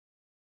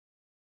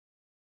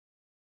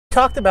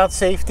talked about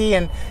safety,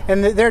 and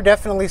there are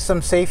definitely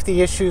some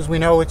safety issues. We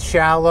know it's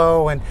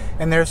shallow, and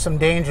there's some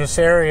dangerous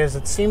areas.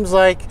 It seems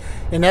like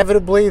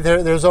inevitably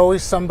there's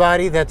always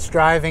somebody that's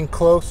driving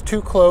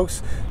too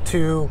close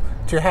to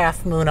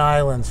Half Moon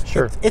Islands.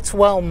 Sure. It's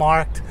well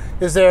marked.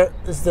 Is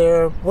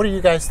there? What do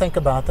you guys think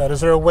about that?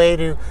 Is there a way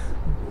to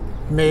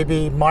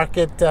maybe mark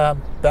it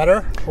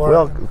better? Or?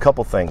 Well, a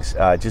couple things.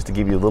 Just to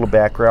give you a little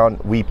background,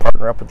 we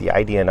partner up with the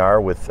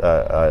IDNR with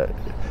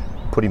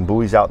putting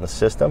buoys out in the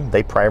system.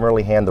 They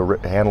primarily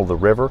handle the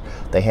river.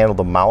 They handle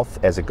the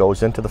mouth as it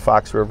goes into the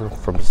Fox River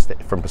from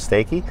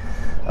Pistakee,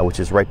 which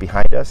is right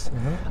behind us.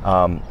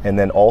 Mm-hmm. And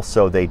then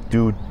also they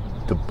do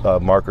the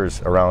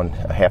markers around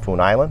Half Moon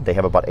Island. They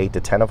have about 8 to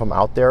 10 of them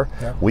out there.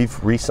 Yep.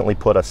 We've recently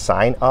put a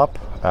sign up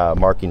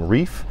marking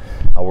reef.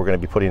 We're going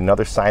to be putting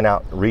another sign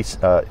out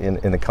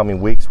in the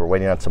coming weeks. We're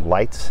waiting on some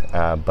lights,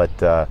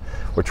 but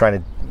we're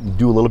trying to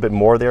do a little bit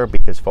more there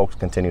because folks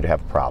continue to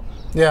have a problem.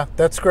 Yeah,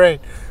 that's great.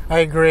 I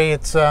agree.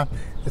 It's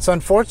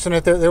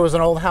unfortunate that there was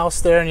an old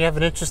house there, and you have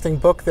an interesting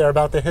book there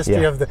about the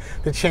history of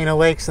the chain of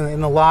lakes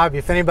in the lobby.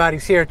 If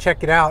anybody's here,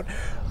 check it out.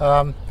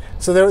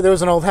 So there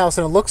was an old house,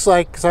 and it looks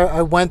like, because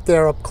I went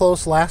there up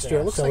close last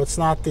year, it looks like it's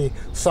not the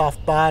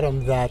soft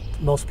bottom that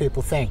most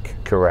people think.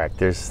 Correct.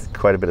 There's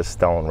quite a bit of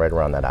stone right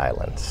around that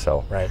island.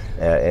 So, right.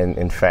 And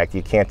in fact,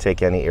 you can't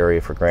take any area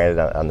for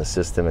granted on the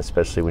system,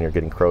 especially when you're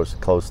getting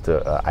close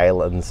to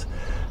islands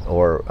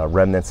or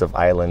remnants of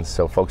islands.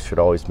 So folks should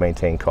always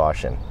maintain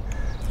caution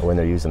when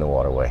they're using the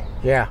waterway.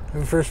 Yeah,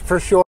 for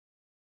sure.